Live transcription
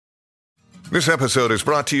This episode is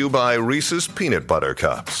brought to you by Reese's Peanut Butter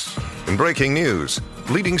Cups. In breaking news,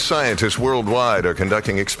 leading scientists worldwide are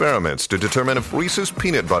conducting experiments to determine if Reese's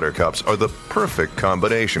Peanut Butter Cups are the perfect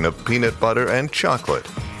combination of peanut butter and chocolate.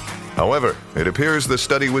 However, it appears the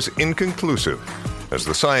study was inconclusive, as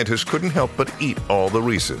the scientists couldn't help but eat all the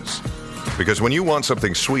Reese's. Because when you want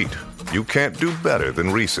something sweet, you can't do better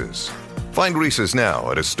than Reese's. Find Reese's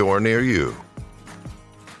now at a store near you.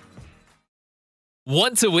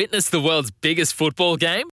 Want to witness the world's biggest football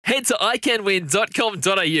game? Head to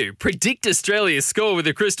iCanWin.com.au, predict Australia's score with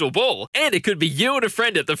a crystal ball, and it could be you and a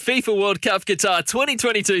friend at the FIFA World Cup Qatar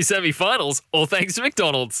 2022 semi-finals, all thanks to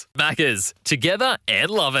McDonald's. Maccas, together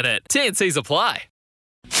and loving it. TNCs apply.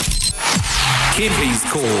 KEMPY'S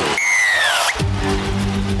CALL.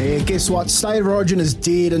 Yeah, guess what? State of Origin is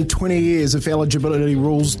dead in 20 years if eligibility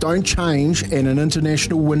rules don't change and an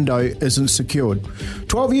international window isn't secured.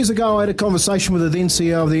 12 years ago, I had a conversation with the then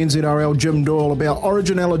CEO of the NZRL, Jim Doyle, about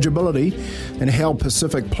Origin eligibility and how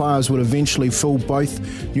Pacific players would eventually fill both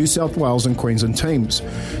New South Wales and Queensland teams.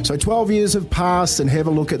 So 12 years have passed, and have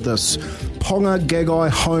a look at this. Ponga, Gagai,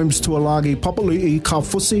 Holmes, Tuolagi, Papali'i,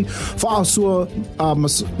 Kaufusi, Whaasua,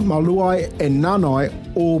 Maluai and Nanai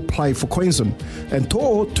all play for Queensland. And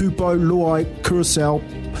To'o, Tupou, Luai, Curacao,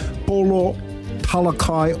 Polo,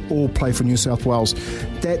 Talakai all play for New South Wales.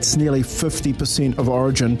 That's nearly 50% of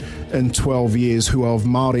Origin in 12 years who are of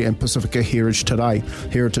Māori and Pacifica heritage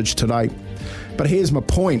today. But here's my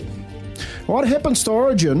point. What happens to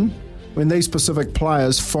Origin when these Pacific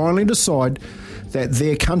players finally decide that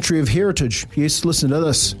their country of heritage, yes, listen to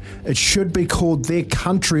this, it should be called their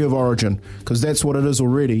country of origin, because that's what it is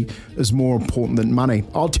already, is more important than money.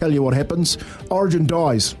 I'll tell you what happens. Origin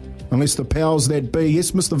dies, unless the powers that be,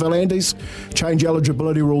 yes, Mr. Valandis, change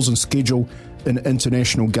eligibility rules and schedule an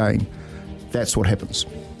international game. That's what happens.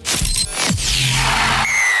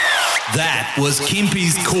 That was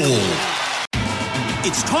KEMPY'S CALL.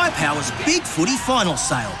 It's Tyre Power's Big Footy Final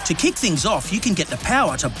Sale. To kick things off, you can get the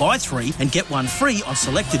power to buy 3 and get 1 free on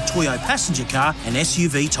selected Toyo passenger car and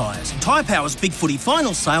SUV tyres. Tyre Power's Big Footy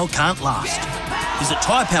Final Sale can't last. Visit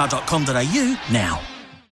tyrepower.com.au now.